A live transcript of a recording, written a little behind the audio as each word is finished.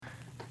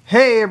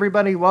Hey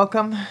everybody,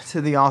 welcome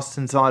to the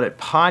Austin's Audit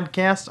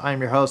Podcast.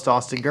 I'm your host,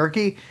 Austin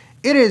Gerke.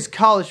 It is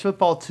College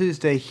Football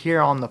Tuesday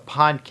here on the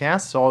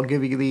podcast, so I'll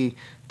give you the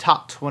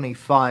top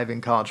 25 in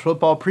college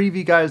football.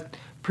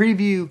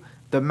 Preview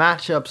the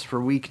matchups for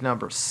week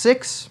number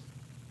 6,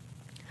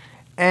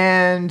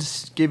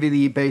 and give you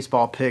the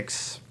baseball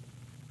picks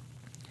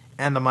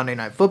and the Monday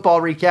Night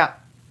Football recap.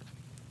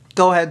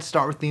 Go ahead,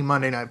 start with the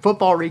Monday Night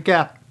Football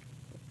recap.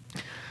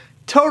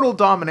 Total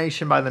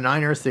domination by the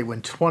Niners. They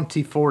win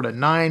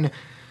 24-9.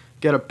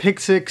 Get a pick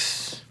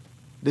six.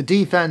 The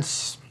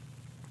defense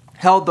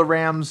held the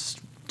Rams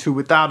to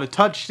without a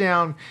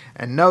touchdown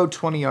and no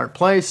 20-yard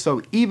plays.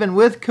 So even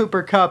with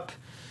Cooper Kupp,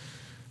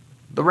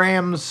 the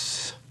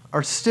Rams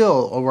are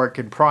still a work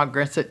in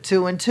progress at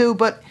 2-2.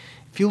 But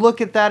if you look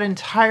at that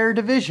entire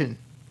division,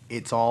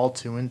 it's all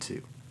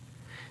 2-2.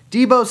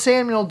 Deebo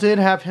Samuel did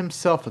have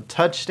himself a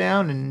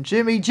touchdown, and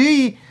Jimmy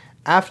G,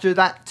 after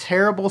that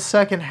terrible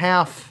second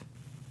half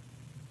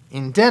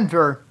in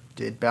Denver,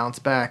 did bounce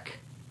back.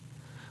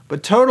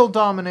 But total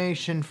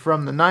domination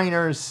from the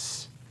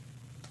Niners,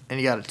 and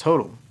you got a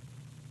total.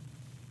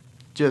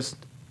 Just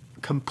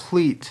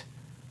complete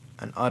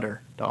and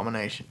utter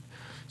domination.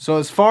 So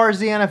as far as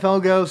the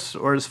NFL goes,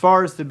 or as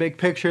far as the big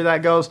picture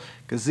that goes,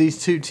 because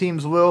these two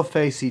teams will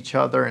face each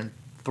other in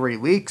 3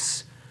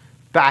 weeks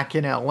back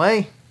in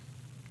LA.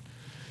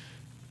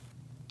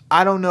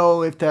 I don't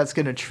know if that's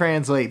going to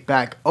translate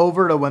back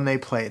over to when they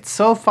play at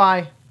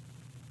SoFi,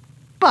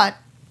 but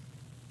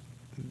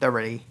they're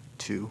ready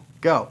to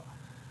go.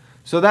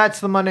 So that's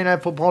the Monday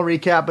Night Football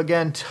recap.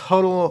 Again,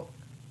 total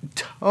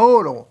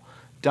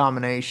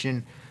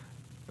domination.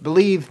 I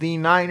believe the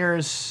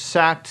Niners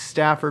sacked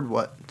Stafford,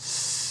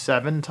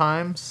 7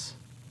 times?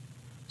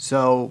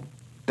 So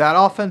that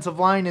offensive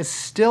line is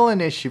still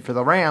an issue for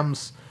the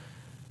Rams.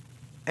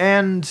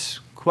 And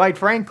quite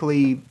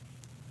frankly,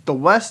 the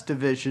West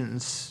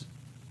divisions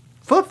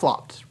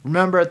flip-flopped.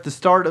 Remember at the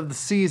start of the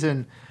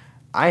season,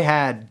 I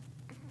had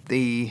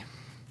the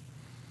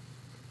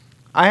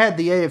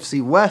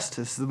AFC West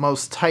as the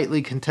most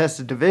tightly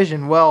contested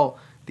division. Well,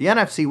 the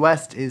NFC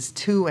West is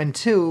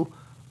 2-2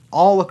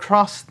 all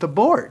across the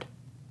board.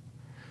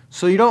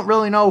 So you don't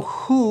really know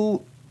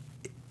who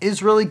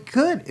is really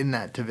good in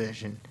that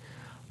division.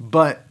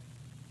 But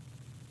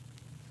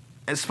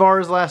as far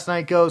as last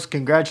night goes,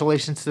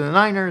 congratulations to the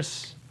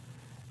Niners.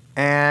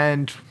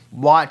 And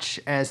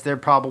watch as they're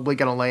probably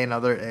going to lay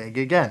another egg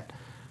again.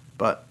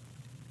 But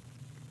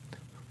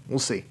we'll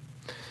see.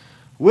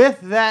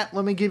 With that,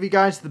 let me give you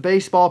guys the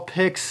baseball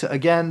picks.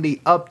 Again,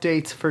 the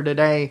updates for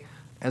today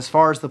as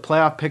far as the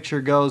playoff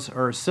picture goes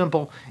are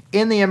simple.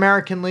 In the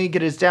American League,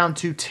 it is down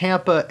to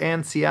Tampa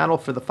and Seattle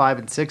for the 5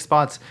 and 6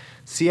 spots.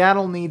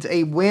 Seattle needs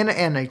a win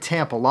and a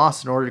Tampa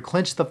loss in order to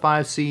clinch the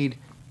 5 seed.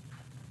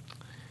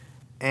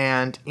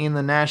 And in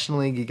the National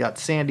League, you got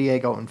San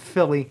Diego and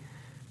Philly.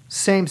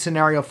 Same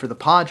scenario for the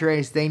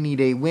Padres. They need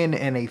a win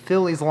and a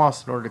Phillies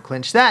loss in order to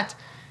clinch that.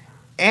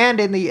 And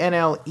in the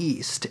NL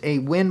East, a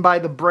win by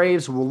the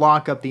Braves will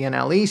lock up the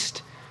NL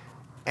East,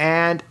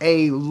 and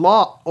a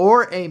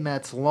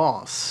Mets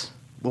loss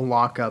will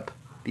lock up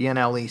the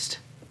NL East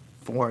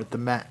for the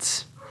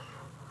Mets.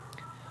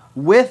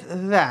 With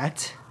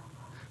that,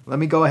 let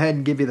me go ahead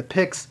and give you the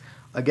picks.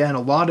 Again,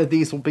 a lot of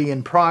these will be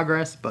in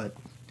progress, but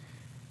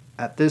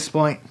at this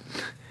point,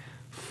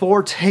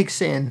 4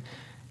 takes in,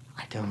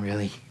 I don't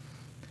really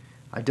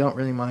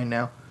mind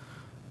now.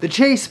 The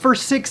chase for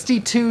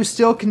 62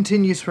 still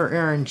continues for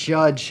Aaron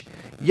Judge.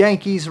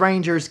 Yankees,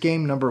 Rangers,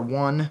 game number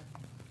 1.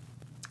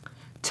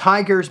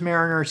 Tigers,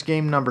 Mariners,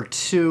 game number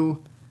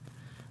 2.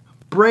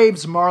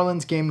 Braves,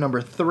 Marlins, game number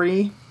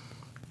 3.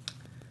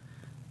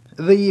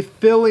 The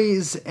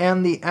Phillies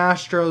and the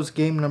Astros,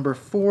 game number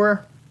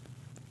 4.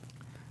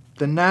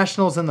 The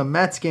Nationals and the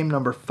Mets, game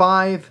number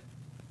 5.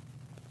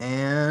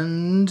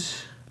 And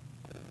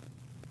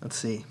let's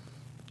see.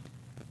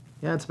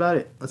 Yeah, that's about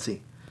it. Let's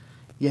see.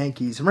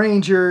 Yankees,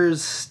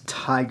 Rangers,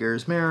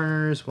 Tigers,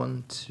 Mariners,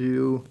 1,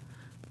 2.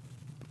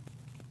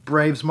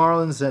 Braves,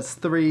 Marlins, that's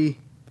 3.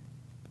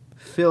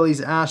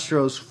 Phillies,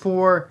 Astros,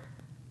 4.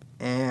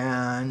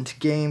 And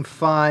game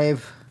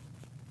 5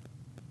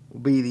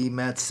 will be the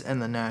Mets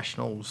and the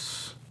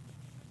Nationals.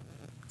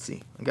 Let's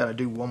see, I gotta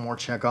do one more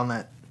check on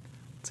that.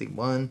 Let's see,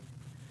 1,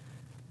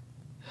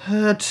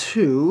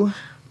 2,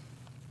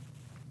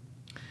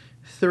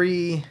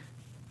 3,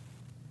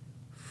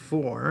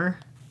 4,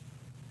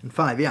 and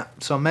 5, yeah.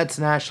 So Mets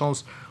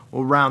Nationals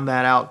will round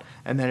that out.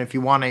 And then if you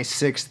want a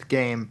 6th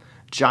game,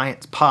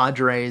 Giants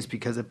Padres,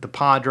 because if the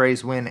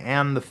Padres win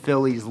and the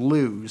Phillies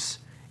lose,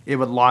 it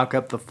would lock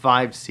up the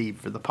 5 seed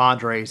for the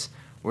Padres,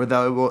 where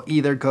they will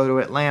either go to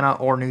Atlanta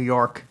or New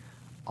York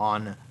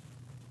on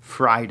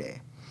Friday.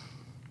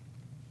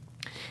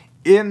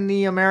 In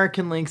the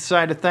American League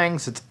side of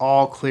things, it's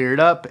all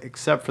cleared up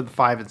except for the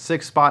 5 and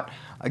 6 spot.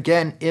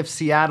 Again, if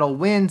Seattle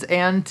wins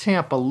and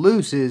Tampa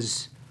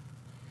loses,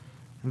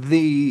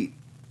 the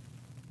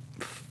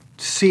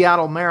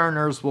Seattle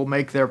Mariners will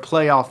make their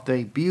playoff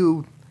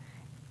debut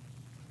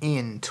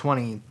in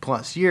 20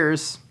 plus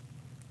years.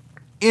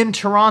 in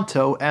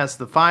Toronto as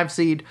the 5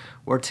 seed,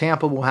 where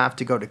Tampa will have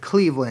to go to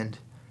Cleveland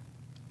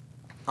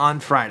on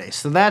Friday.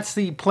 So that's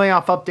the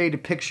playoff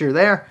updated picture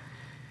there.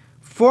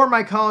 For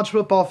my college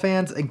football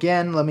fans,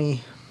 again, let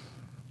me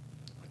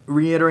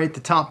reiterate the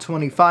top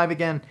 25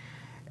 again,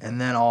 and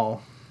then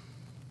I'll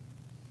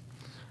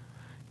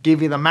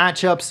give you the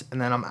matchups,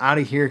 and then I'm out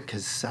of here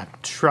because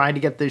I've tried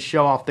to get this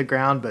show off the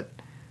ground, but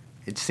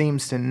it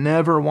seems to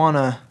never want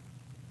to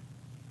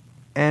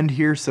end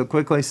here so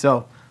quickly,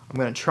 so I'm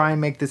going to try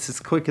and make this as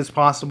quick as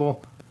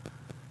possible.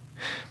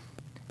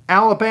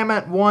 Alabama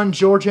at 1,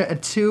 Georgia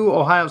at 2,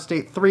 Ohio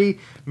State 3,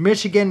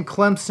 Michigan,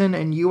 Clemson,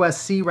 and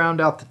USC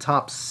round out the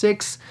top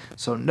 6,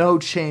 so no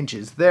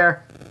changes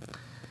there.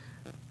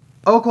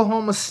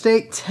 Oklahoma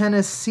State,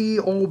 Tennessee,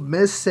 Ole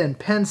Miss, and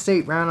Penn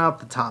State round out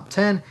the top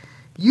 10.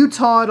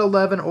 Utah at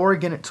 11,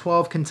 Oregon at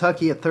 12,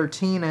 Kentucky at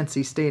 13,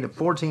 NC State at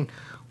 14,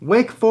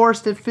 Wake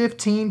Forest at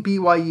 15,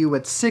 BYU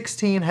at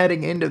 16,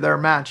 heading into their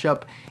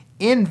matchup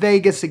in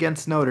Vegas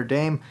against Notre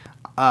Dame.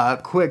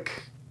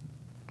 Quick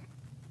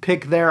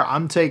pick there.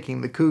 I'm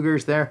taking the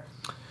Cougars there.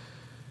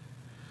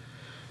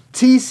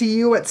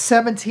 TCU at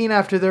 17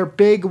 after their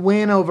big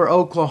win over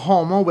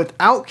Oklahoma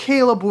without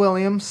Caleb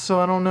Williams, so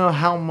I don't know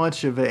how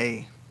much of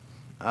a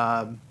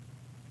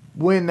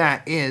win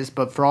that is,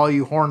 but for all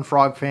you Horned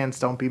Frog fans,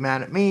 don't be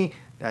mad at me.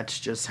 That's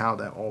just how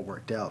that all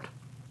worked out.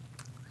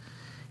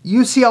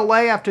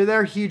 UCLA, after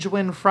their huge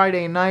win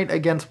Friday night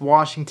against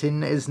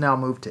Washington, is now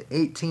moved to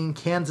 18.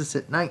 Kansas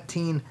at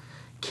 19.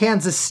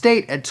 Kansas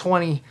State at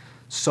 20.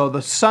 So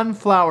the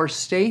Sunflower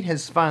State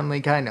has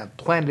finally kind of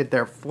planted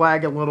their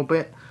flag a little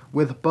bit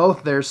with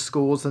both their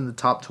schools in the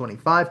top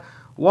 25.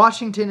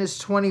 Washington is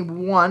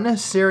 21.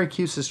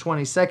 Syracuse is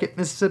 22nd.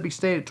 Mississippi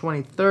State at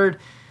 23rd.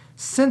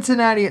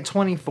 Cincinnati at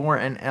 24.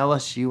 And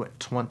LSU at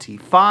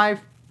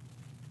 25.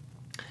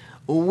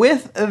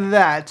 With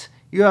that,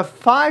 you have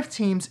 5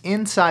 teams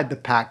inside the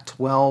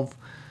Pac-12.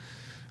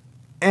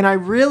 And I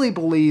really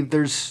believe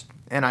there's,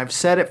 and I've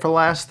said it for the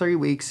last 3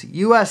 weeks,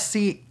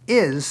 USC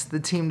is the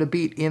team to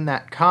beat in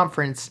that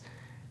conference.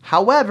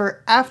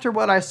 However, after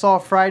what I saw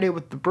Friday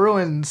with the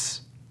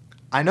Bruins,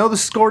 I know the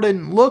score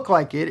didn't look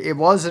like it. It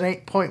was an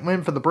 8-point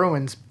win for the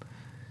Bruins.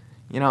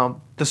 You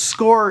know, the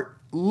score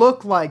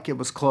looked like it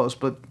was close,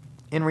 but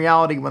in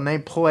reality, when they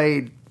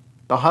played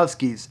the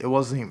Huskies, it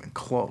wasn't even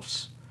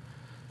close.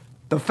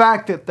 The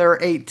fact that they're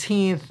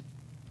 18th,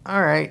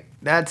 all right,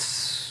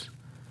 that's...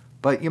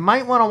 But you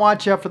might want to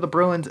watch out for the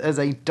Bruins as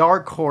a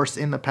dark horse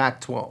in the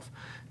Pac-12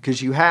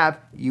 because you have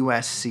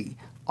USC.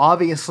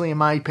 Obviously, in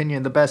my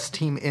opinion, the best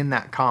team in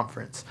that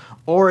conference.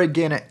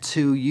 Oregon at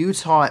 2,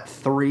 Utah at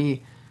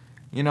 3.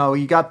 You know,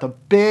 you got the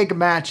big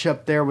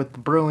matchup there with the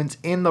Bruins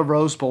in the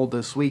Rose Bowl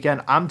this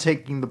weekend. I'm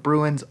taking the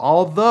Bruins,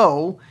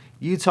 although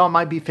Utah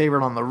might be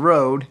favored on the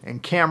road.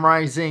 And Cam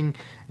Rising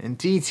and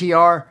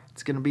DTR,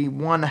 it's going to be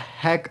one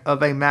heck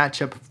of a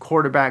matchup of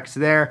quarterbacks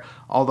there,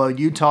 although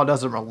Utah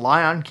doesn't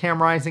rely on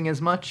Cam Rising as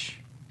much.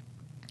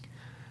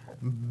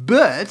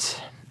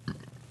 But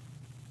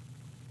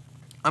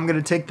I'm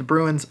going to take the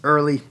Bruins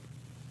early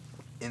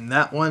in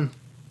that one.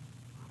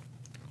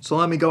 So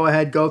let me go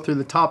ahead, go through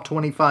the top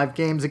 25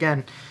 games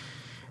again,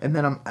 and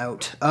then I'm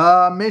out.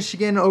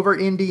 Michigan over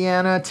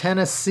Indiana,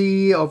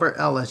 Tennessee over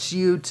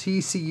LSU,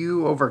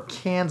 TCU over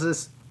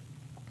Kansas.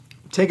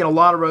 Taking a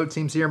lot of road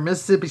teams here.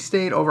 Mississippi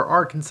State over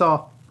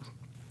Arkansas.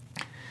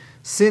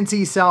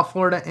 Cincy, South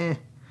Florida,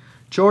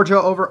 Georgia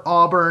over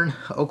Auburn.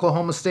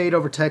 Oklahoma State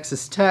over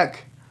Texas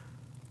Tech.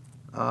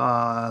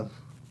 Let's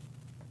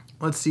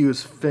see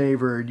who's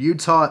favored.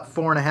 Utah at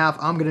 4.5.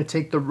 I'm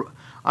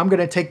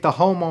gonna take the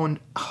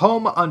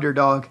home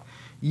underdog.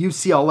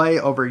 UCLA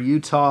over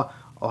Utah.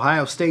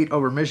 Ohio State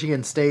over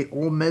Michigan State.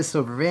 Ole Miss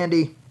over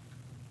Vandy.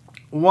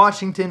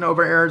 Washington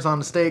over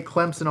Arizona State.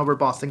 Clemson over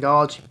Boston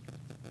College.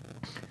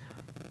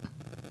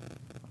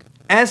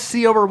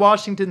 SC over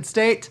Washington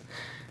State.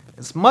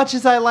 As much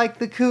as I like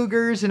the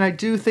Cougars, and I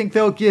do think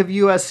they'll give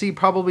USC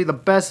probably the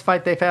best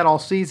fight they've had all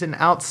season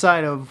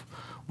outside of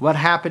what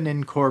happened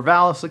in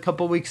Corvallis a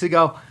couple weeks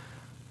ago,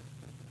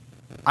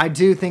 I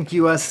do think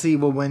USC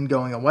will win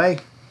going away.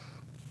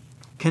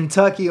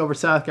 Kentucky over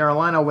South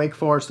Carolina. Wake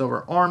Forest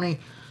over Army.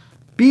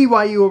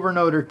 BYU over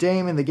Notre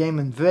Dame in the game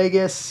in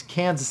Vegas.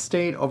 Kansas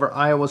State over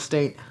Iowa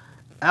State.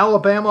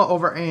 Alabama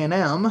over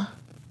A&M.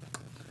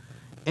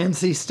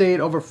 NC State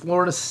over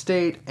Florida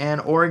State,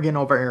 and Oregon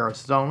over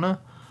Arizona.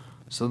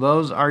 So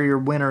those are your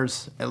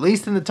winners, at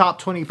least in the top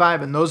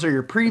 25, and those are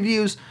your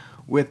previews.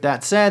 With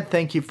that said,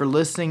 thank you for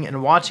listening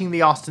and watching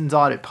the Austin's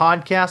Audit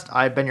Podcast.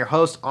 I've been your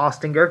host,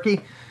 Austin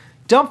Gerke.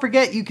 Don't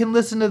forget, you can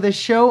listen to this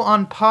show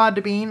on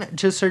Podbean.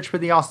 Just search for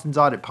the Austin's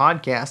Audit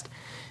Podcast.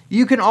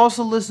 You can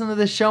also listen to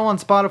this show on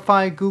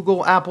Spotify,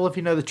 Google, Apple, if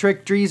you know the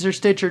trick, Deezer,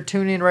 Stitcher,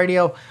 TuneIn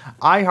Radio,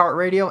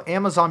 iHeartRadio,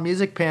 Amazon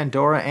Music,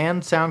 Pandora,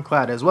 and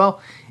SoundCloud as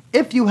well.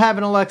 If you have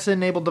an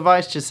Alexa-enabled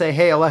device, just say,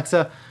 "Hey,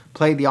 Alexa,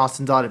 play the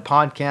Austin's Audit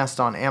Podcast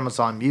on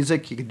Amazon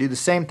Music." You can do the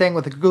same thing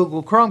with a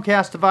Google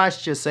Chromecast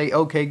device. Just say,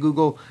 "Okay,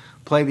 Google,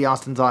 play the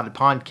Austin's Audit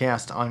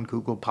Podcast on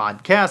Google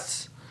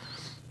Podcasts."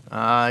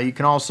 You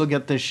can also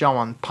get this show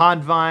on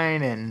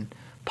Podvine and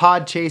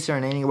Podchaser,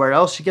 and anywhere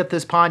else you get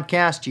this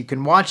podcast. You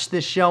can watch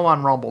this show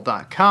on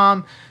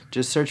rumble.com.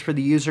 Just search for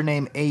the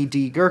username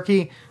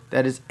ADGurkey.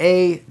 That is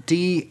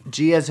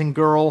ADG as in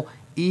girl,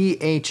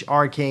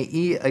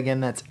 EHRKE.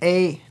 Again, that's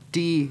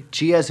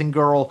ADG as in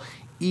girl,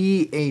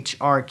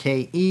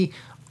 EHRKE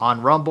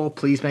on Rumble.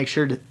 Please make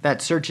sure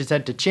that search is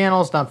set to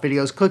channels, not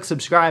videos. Click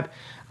subscribe,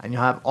 and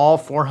you'll have all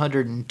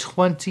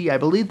 420. I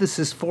believe this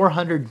is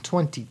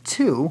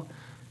 422.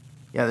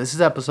 Yeah, this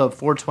is episode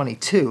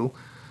 422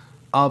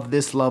 of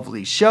this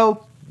lovely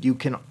show. You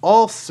can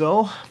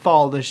also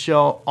follow the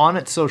show on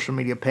its social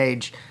media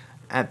page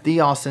at The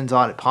Austin's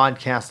Audit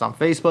Podcast on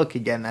Facebook.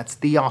 Again, that's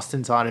The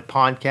Austin's Audit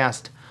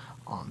Podcast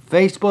on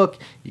Facebook.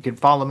 You can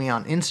follow me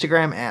on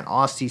Instagram at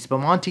Austi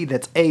Spamanti.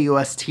 That's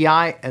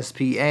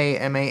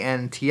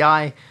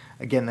AUSTI-SPAMANTI.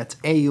 Again, that's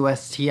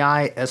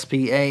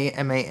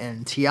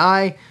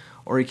AUSTI-SPAMANTI.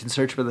 Or you can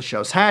search for the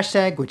show's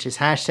hashtag, which is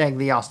hashtag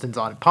The Austin's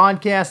Audit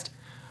Podcast.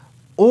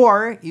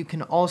 Or you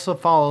can also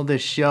follow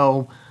this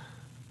show,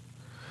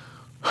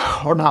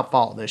 or not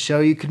follow this show.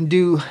 You can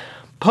do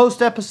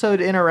post-episode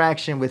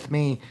interaction with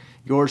me,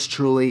 yours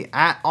truly,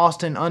 at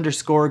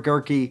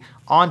Austin_Gurkey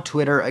on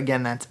Twitter.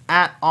 Again, that's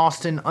at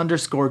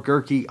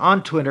Austin_Gurkey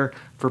on Twitter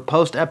for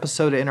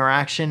post-episode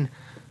interaction.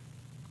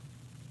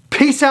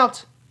 Peace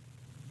out.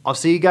 I'll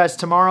see you guys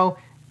tomorrow.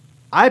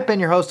 I've been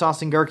your host,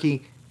 Austin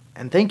Gurkey,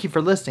 and thank you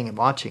for listening and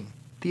watching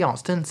the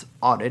Austin's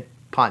Audit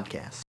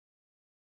Podcast.